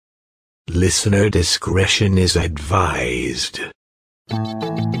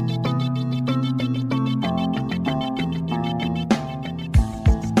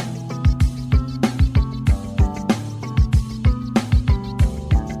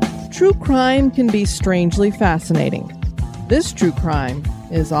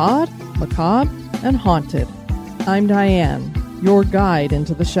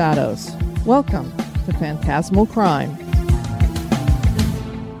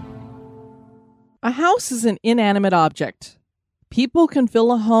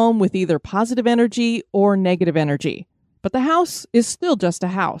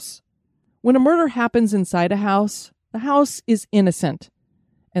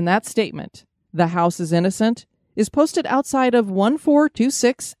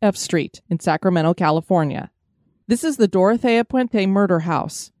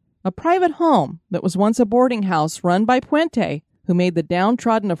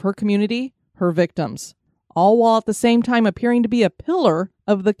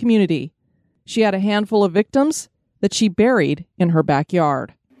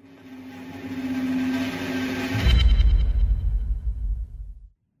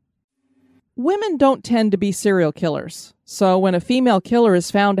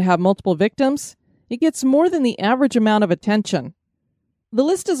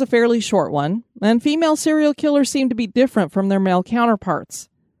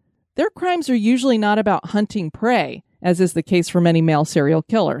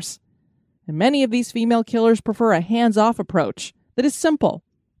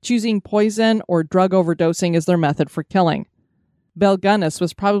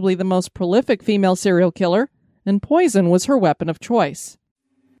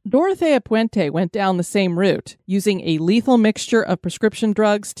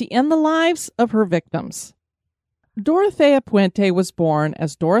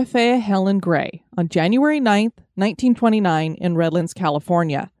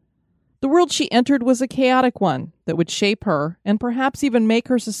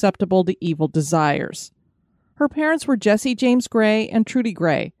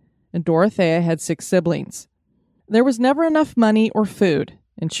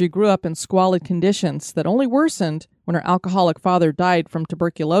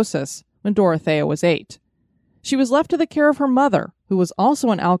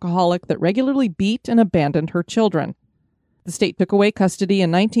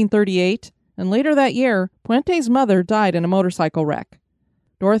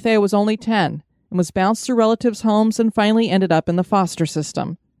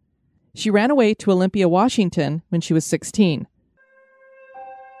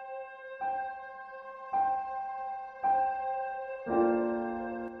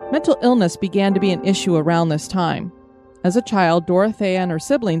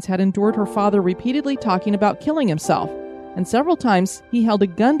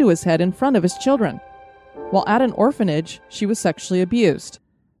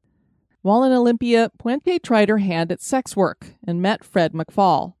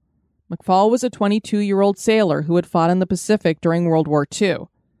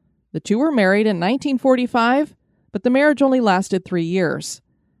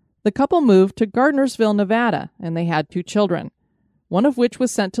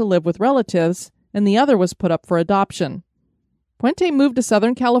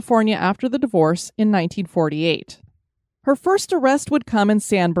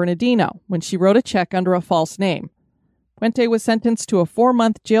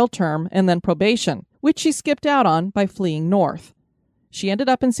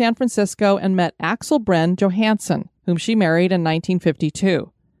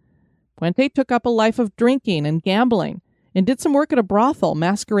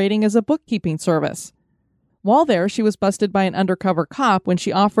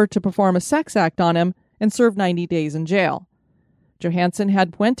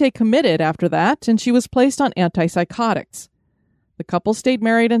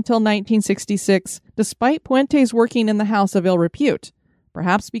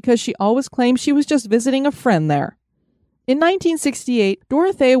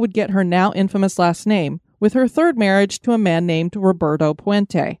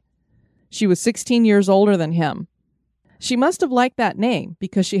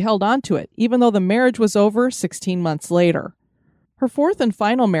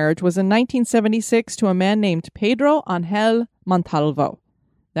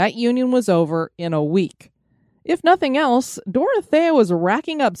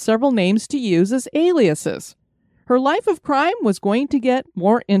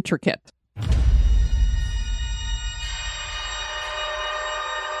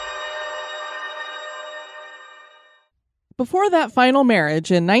Before that final marriage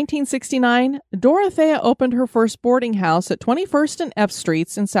in 1969, Dorothea opened her first boarding house at 21st and F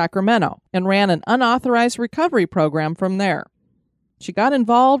Streets in Sacramento and ran an unauthorized recovery program from there. She got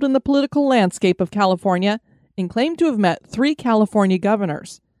involved in the political landscape of California and claimed to have met 3 California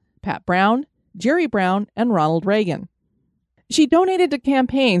governors, Pat Brown, Jerry Brown, and Ronald Reagan. She donated to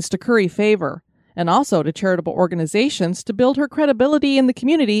campaigns to curry favor and also to charitable organizations to build her credibility in the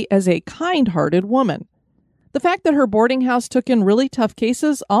community as a kind-hearted woman. The fact that her boarding house took in really tough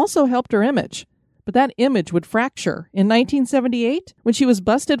cases also helped her image, but that image would fracture in 1978 when she was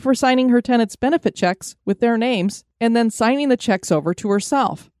busted for signing her tenants' benefit checks with their names and then signing the checks over to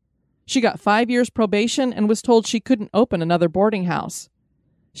herself. She got 5 years probation and was told she couldn't open another boarding house.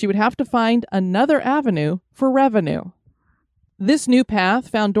 She would have to find another avenue for revenue. This new path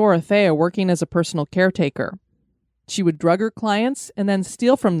found Dorothea working as a personal caretaker. She would drug her clients and then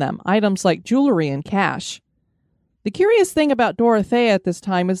steal from them items like jewelry and cash. The curious thing about Dorothea at this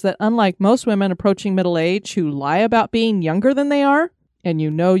time is that unlike most women approaching middle age who lie about being younger than they are, and you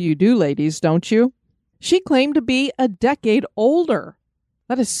know you do, ladies, don't you? She claimed to be a decade older.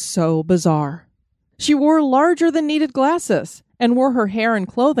 That is so bizarre. She wore larger-than-needed glasses and wore her hair and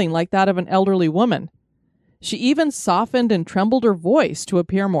clothing like that of an elderly woman. She even softened and trembled her voice to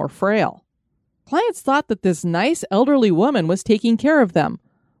appear more frail. Clients thought that this nice elderly woman was taking care of them,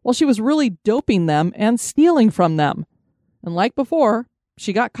 while she was really doping them and stealing from them. And like before,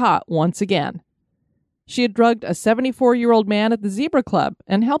 she got caught once again. She had drugged a 74-year-old man at the Zebra Club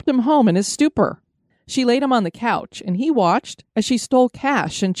and helped him home in his stupor. She laid him on the couch, and he watched as she stole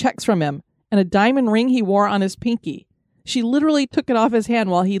cash and checks from him and a diamond ring he wore on his pinky. She literally took it off his hand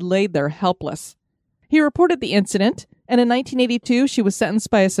while he laid there helpless. He reported the incident, and in 1982, she was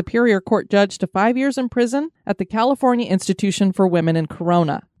sentenced by a Superior Court judge to 5 years in prison at the California Institution for Women in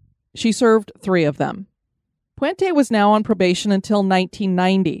Corona. She served 3 of them. Puente was now on probation until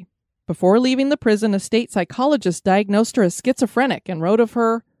 1990. Before leaving the prison, a state psychologist diagnosed her as schizophrenic and wrote of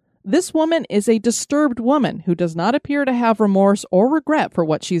her, "This woman is a disturbed woman who does not appear to have remorse or regret for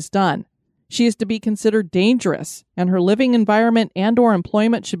what she's done. She is to be considered dangerous, and her living environment and/or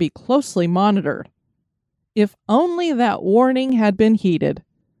employment should be closely monitored." If only that warning had been heeded.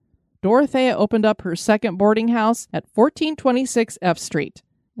 Dorothea opened up her second boarding house at 1426 F Street,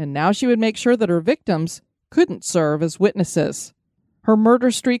 and now she would make sure that her victims couldn't serve as witnesses. Her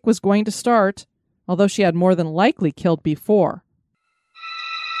murder streak was going to start, although she had more than likely killed before.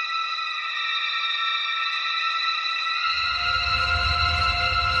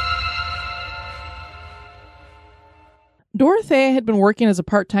 Dorothea had been working as a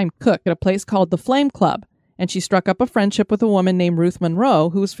part-time cook at a place called the Flame Club, and she struck up a friendship with a woman named Ruth Monroe,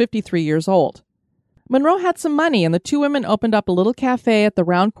 who was 53 years old. Monroe had some money, and the 2 women opened up a little cafe at the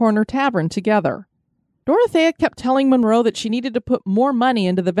Round Corner Tavern together. Dorothea kept telling Monroe that she needed to put more money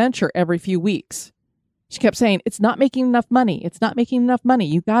into the venture every few weeks. She kept saying, "It's not making enough money. It's not making enough money.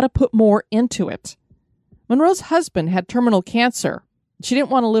 You got to put more into it." Monroe's husband had terminal cancer. She didn't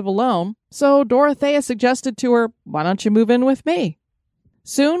want to live alone, so Dorothea suggested to her, "Why don't you move in with me?"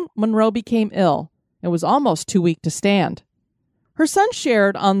 Soon, Monroe became ill and was almost too weak to stand. Her son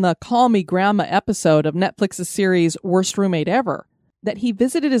shared on the Call Me Grandma episode of Netflix's series Worst Roommate Ever that he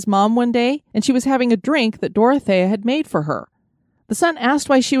visited his mom one day and she was having a drink that Dorothea had made for her. The son asked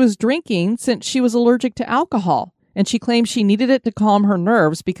why she was drinking since she was allergic to alcohol, and she claimed she needed it to calm her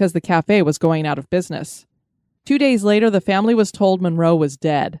nerves because the cafe was going out of business. 2 days later, the family was told Monroe was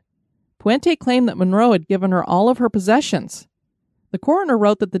dead. Puente claimed that Monroe had given her all of her possessions. The coroner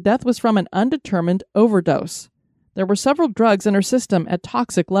wrote that the death was from an undetermined overdose. There were several drugs in her system at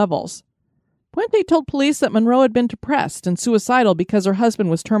toxic levels. Puente told police that Monroe had been depressed and suicidal because her husband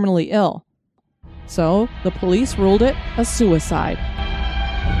was terminally ill. So, the police ruled it a suicide.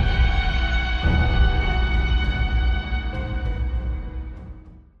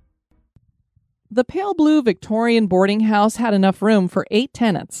 The pale blue Victorian boarding house had enough room for 8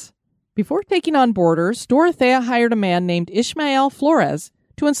 tenants. Before taking on boarders, Dorothea hired a man named Ishmael Flores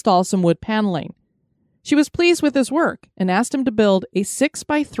to install some wood paneling. She was pleased with his work and asked him to build a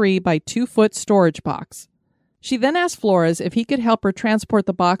 6x3 by 2-foot storage box. She then asked Flores if he could help her transport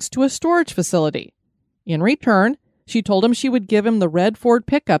the box to a storage facility. In return, she told him she would give him the red Ford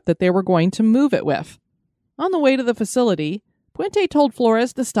pickup that they were going to move it with. On the way to the facility, Puente told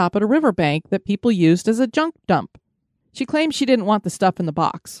Flores to stop at a riverbank that people used as a junk dump. She claimed she didn't want the stuff in the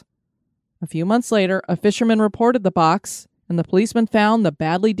box. A few months later, a fisherman reported the box, and the policeman found the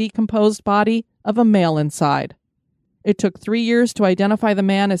badly decomposed body of a male inside. It took 3 years to identify the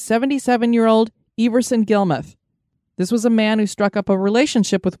man as 77-year-old Everson Gilmuth. This was a man who struck up a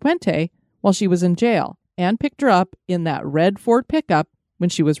relationship with Puente while she was in jail, and picked her up in that red Ford pickup when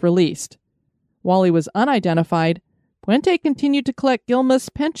she was released. While he was unidentified, Puente continued to collect Gilma's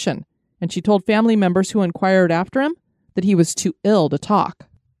pension, and she told family members who inquired after him that he was too ill to talk.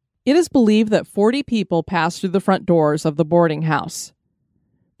 It is believed that 40 people passed through the front doors of the boarding house.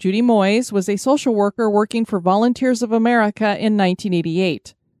 Judy Moyes was a social worker working for Volunteers of America in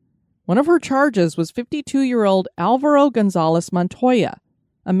 1988. One of her charges was 52-year-old Alvaro Gonzalez Montoya,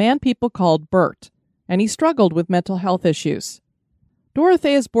 a man people called Bert, and he struggled with mental health issues.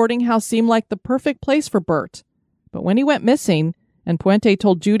 Dorothea's boarding house seemed like the perfect place for Bert, but when he went missing and Puente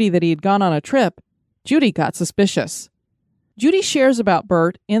told Judy that he had gone on a trip, Judy got suspicious. Judy shares about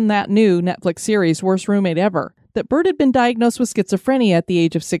Bert in that new Netflix series, Worst Roommate Ever, that Bert had been diagnosed with schizophrenia at the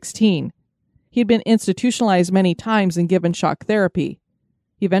age of 16. He had been institutionalized many times and given shock therapy.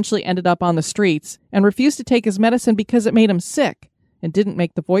 He eventually ended up on the streets and refused to take his medicine because it made him sick and didn't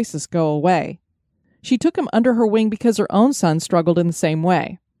make the voices go away. She took him under her wing because her own son struggled in the same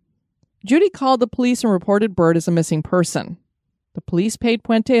way. Judy called the police and reported Bert as a missing person. The police paid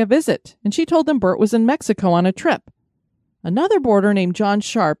Puente a visit, and she told them Bert was in Mexico on a trip. Another boarder named John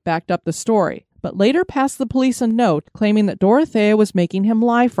Sharp backed up the story, but later passed the police a note claiming that Dorothea was making him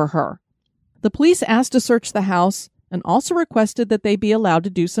lie for her. The police asked to search the house and also requested that they be allowed to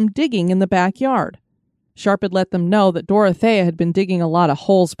do some digging in the backyard. Sharp had let them know that Dorothea had been digging a lot of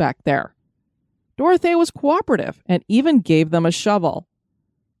holes back there. Dorothea was cooperative and even gave them a shovel.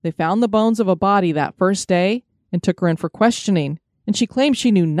 They found the bones of a body that first day and took her in for questioning, and she claimed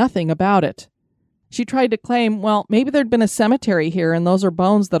she knew nothing about it. She tried to claim, well, maybe there'd been a cemetery here and those are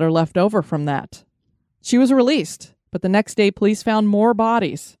bones that are left over from that. She was released, but the next day police found more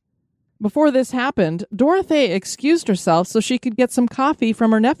bodies. Before this happened, Dorothea excused herself so she could get some coffee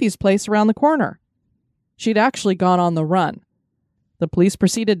from her nephew's place around the corner. She'd actually gone on the run. The police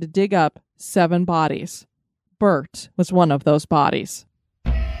proceeded to dig up 7 bodies. Bert was one of those bodies.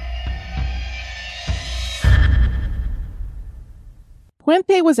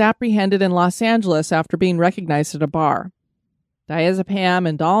 Puente was apprehended in Los Angeles after being recognized at a bar. Diazepam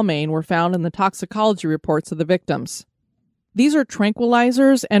and Dalmane were found in the toxicology reports of the victims. These are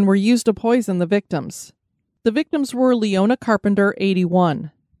tranquilizers and were used to poison the victims. The victims were Leona Carpenter,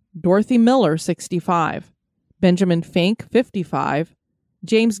 81, Dorothy Miller, 65, Benjamin Fink, 55,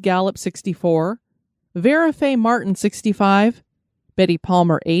 James Gallup, 64, Vera Faye Martin, 65, Betty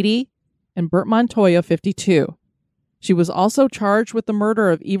Palmer, 80, and Bert Montoya, 52. She was also charged with the murder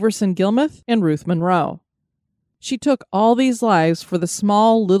of Everson Gilmuth and Ruth Monroe. She took all these lives for the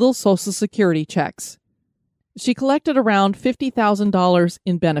small little Social Security checks. She collected around $50,000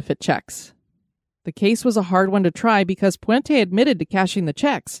 in benefit checks. The case was a hard one to try because Puente admitted to cashing the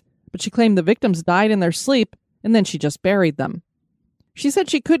checks, but she claimed the victims died in their sleep and then she just buried them. She said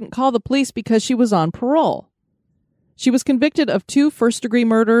she couldn't call the police because she was on parole. She was convicted of 2 first-degree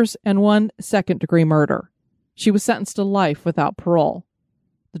murders and 1 second-degree murder. She was sentenced to life without parole.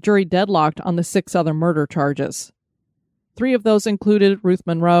 The jury deadlocked on the 6 other murder charges. 3 of those included Ruth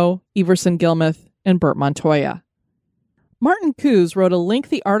Monroe, Everson Gilmuth, and Bert Montoya. Martin Coos wrote a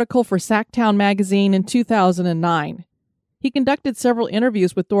lengthy article for Sacktown magazine in 2009. He conducted several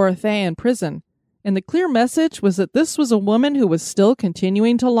interviews with Dorothea in prison, and the clear message was that this was a woman who was still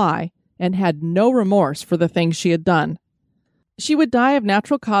continuing to lie and had no remorse for the things she had done. She would die of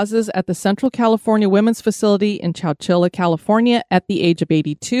natural causes at the Central California Women's Facility in Chowchilla, California at the age of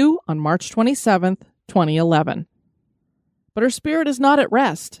 82 on March 27, 2011. But her spirit is not at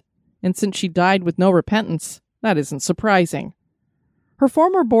rest, and since she died with no repentance, that isn't surprising. Her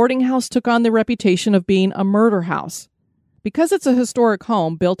former boarding house took on the reputation of being a murder house. Because it's a historic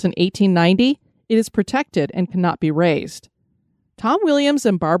home built in 1890, it is protected and cannot be razed. Tom Williams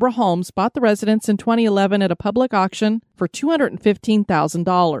and Barbara Holmes bought the residence in 2011 at a public auction for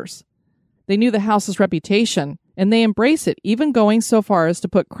 $215,000. They knew the house's reputation, and they embrace it, even going so far as to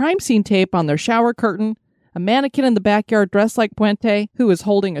put crime scene tape on their shower curtain, a mannequin in the backyard dressed like Puente, who is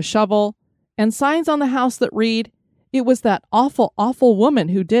holding a shovel, and signs on the house that read, "It was that awful, awful woman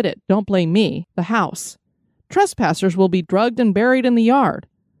who did it. Don't blame me, the house. Trespassers will be drugged and buried in the yard.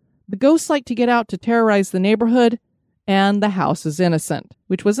 The ghosts like to get out to terrorize the neighborhood, and the house is innocent,"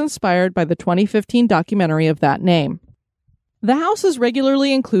 which was inspired by the 2015 documentary of that name. The house is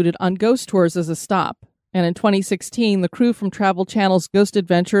regularly included on ghost tours as a stop, and in 2016, the crew from Travel Channel's Ghost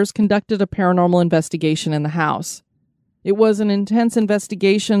Adventures conducted a paranormal investigation in the house. It was an intense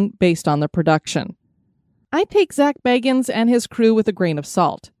investigation based on the production. I take Zach Bagans and his crew with a grain of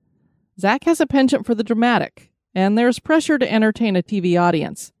salt. Zach has a penchant for the dramatic, and there's pressure to entertain a TV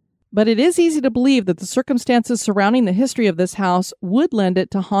audience. But it is easy to believe that the circumstances surrounding the history of this house would lend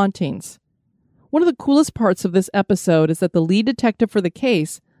it to hauntings. One of the coolest parts of this episode is that the lead detective for the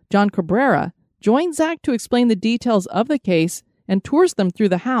case, John Cabrera, joins Zach to explain the details of the case and tours them through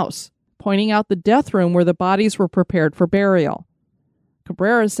the house, pointing out the death room where the bodies were prepared for burial.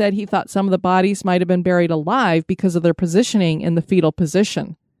 Cabrera said he thought some of the bodies might have been buried alive because of their positioning in the fetal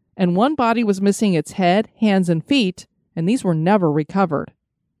position, and one body was missing its head, hands, and feet, and these were never recovered.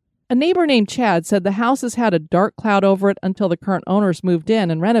 A neighbor named Chad said the house has had a dark cloud over it until the current owners moved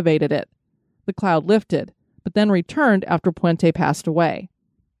in and renovated it. The cloud lifted, but then returned after Puente passed away.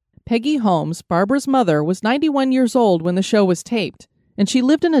 Peggy Holmes, Barbara's mother, was 91 years old when the show was taped, and she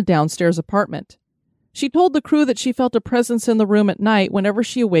lived in a downstairs apartment. She told the crew that she felt a presence in the room at night whenever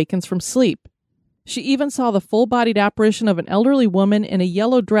she awakens from sleep. She even saw the full-bodied apparition of an elderly woman in a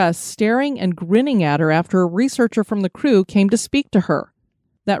yellow dress staring and grinning at her after a researcher from the crew came to speak to her.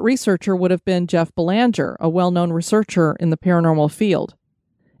 That researcher would have been Jeff Belanger, a well-known researcher in the paranormal field.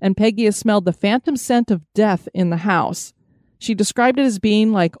 And Peggy has smelled the phantom scent of death in the house. She described it as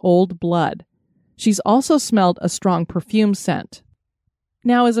being like old blood. She's also smelled a strong perfume scent.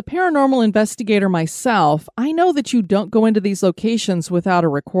 Now, as a paranormal investigator myself, I know that you don't go into these locations without a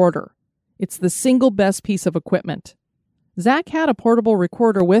recorder. It's the single best piece of equipment. Zach had a portable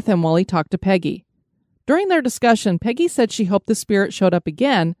recorder with him while he talked to Peggy. During their discussion, Peggy said she hoped the spirit showed up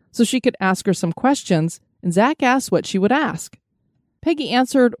again so she could ask her some questions, and Zach asked what she would ask. Peggy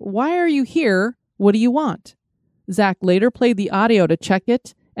answered, "Why are you here? What do you want?" Zach later played the audio to check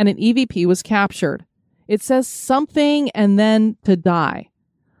it, and an EVP was captured. It says something and then to die.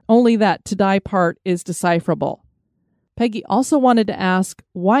 Only that to die part is decipherable. Peggy also wanted to ask,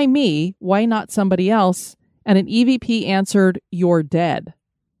 "Why me? Why not somebody else?" And an EVP answered, "You're dead."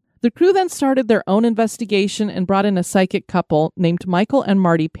 The crew then started their own investigation and brought in a psychic couple named Michael and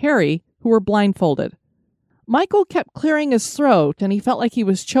Marty Perry, who were blindfolded. Michael kept clearing his throat, and he felt like he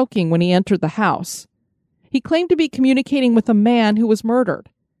was choking when he entered the house. He claimed to be communicating with a man who was murdered.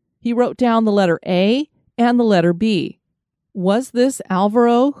 He wrote down the letter A and the letter B. Was this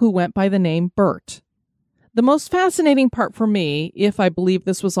Alvaro, who went by the name Bert? The most fascinating part for me, if I believe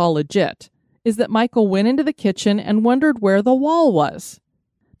this was all legit, is that Michael went into the kitchen and wondered where the wall was.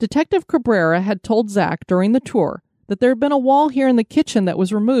 Detective Cabrera had told Zach during the tour that there had been a wall here in the kitchen that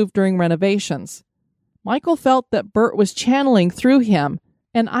was removed during renovations. Michael felt that Bert was channeling through him,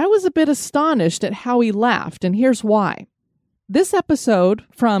 and I was a bit astonished at how he laughed, and here's why. This episode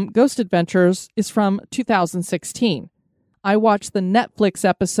from Ghost Adventures is from 2016. I watched the Netflix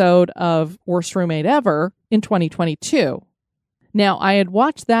episode of Worst Roommate Ever in 2022. Now, I had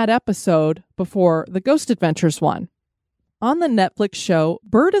watched that episode before the Ghost Adventures one. On the Netflix show,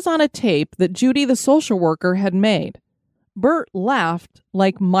 Bert is on a tape that Judy, the social worker, had made. Bert laughed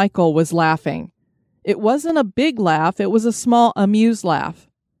like Michael was laughing. It wasn't a big laugh, it was a small, amused laugh.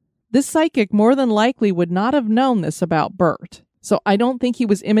 This psychic more than likely would not have known this about Bert. So I don't think he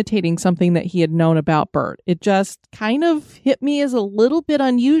was imitating something that he had known about Bert. It just kind of hit me as a little bit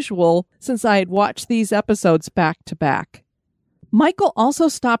unusual since I had watched these episodes back to back. Michael also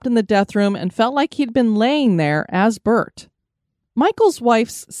stopped in the death room and felt like he'd been laying there as Bert. Michael's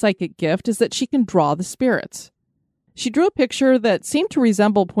wife's psychic gift is that she can draw the spirits. She drew a picture that seemed to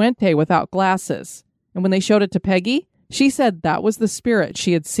resemble Puente without glasses, and when they showed it to Peggy, she said that was the spirit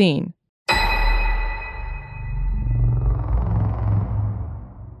she had seen.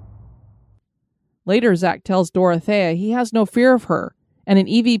 Later, Zach tells Dorothea he has no fear of her, and an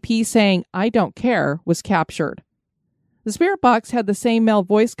EVP saying, "I don't care," was captured. The spirit box had the same male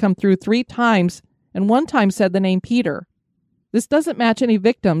voice come through 3 times, and one time said the name Peter. This doesn't match any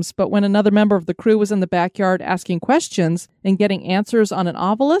victims, but when another member of the crew was in the backyard asking questions and getting answers on an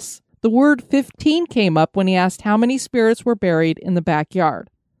ovilus, the word 15 came up when he asked how many spirits were buried in the backyard.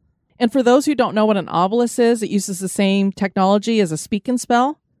 And for those who don't know what an ovilus is, it uses the same technology as a speak and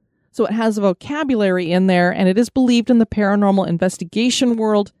spell. So it has a vocabulary in there, and it is believed in the paranormal investigation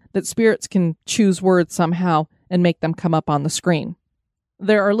world that spirits can choose words somehow and make them come up on the screen.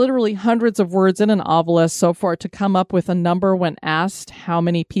 There are literally hundreds of words in an ovilus, so for it to come up with a number when asked how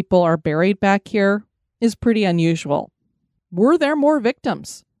many people are buried back here is pretty unusual. Were there more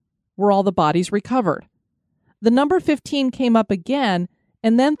victims? Were all the bodies recovered? The number 15 came up again,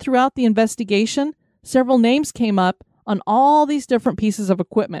 and then throughout the investigation, several names came up on all these different pieces of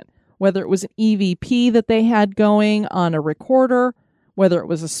equipment, whether it was an EVP that they had going on a recorder, whether it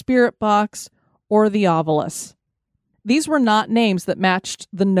was a spirit box, or the ovilus. These were not names that matched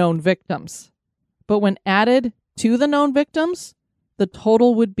the known victims. But when added to the known victims, the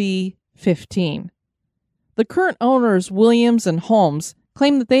total would be 15. The current owners, Williams and Holmes,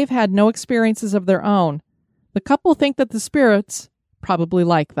 claim that they've had no experiences of their own. The couple think that the spirits probably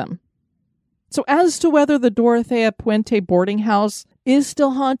like them. So as to whether the Dorothea Puente boarding house is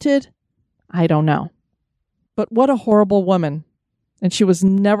still haunted, I don't know. But what a horrible woman. And she was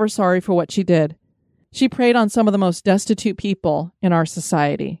never sorry for what she did. She preyed on some of the most destitute people in our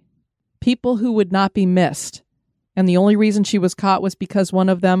society. People who would not be missed. And the only reason she was caught was because one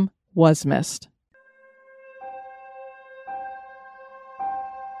of them was missed.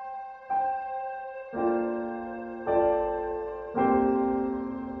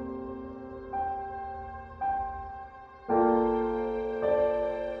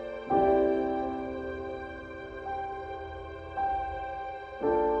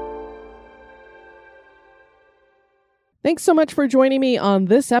 Thanks so much for joining me on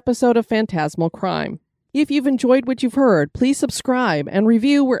this episode of Phantasmal Crime. If you've enjoyed what you've heard, please subscribe and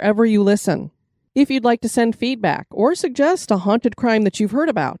review wherever you listen. If you'd like to send feedback or suggest a haunted crime that you've heard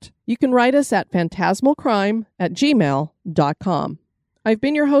about, you can write us at phantasmalcrime@gmail.com. I've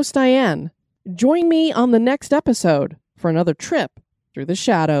been your host, Diane. Join me on the next episode for another trip through the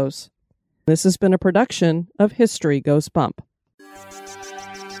shadows. This has been a production of History Goes Bump.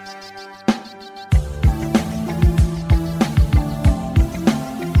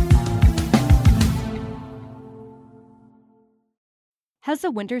 Has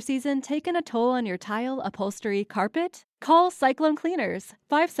the winter season taken a toll on your tile, upholstery, carpet? Call Cyclone Cleaners,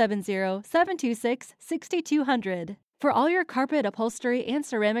 570-726-6200. For all your carpet, upholstery, and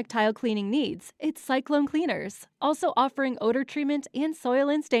ceramic tile cleaning needs, it's Cyclone Cleaners, also offering odor treatment and soil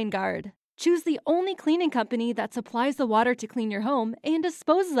and stain guard. Choose the only cleaning company that supplies the water to clean your home and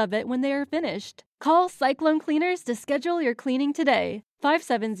disposes of it when they are finished. Call Cyclone Cleaners to schedule your cleaning today,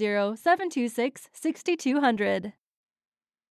 570-726-6200.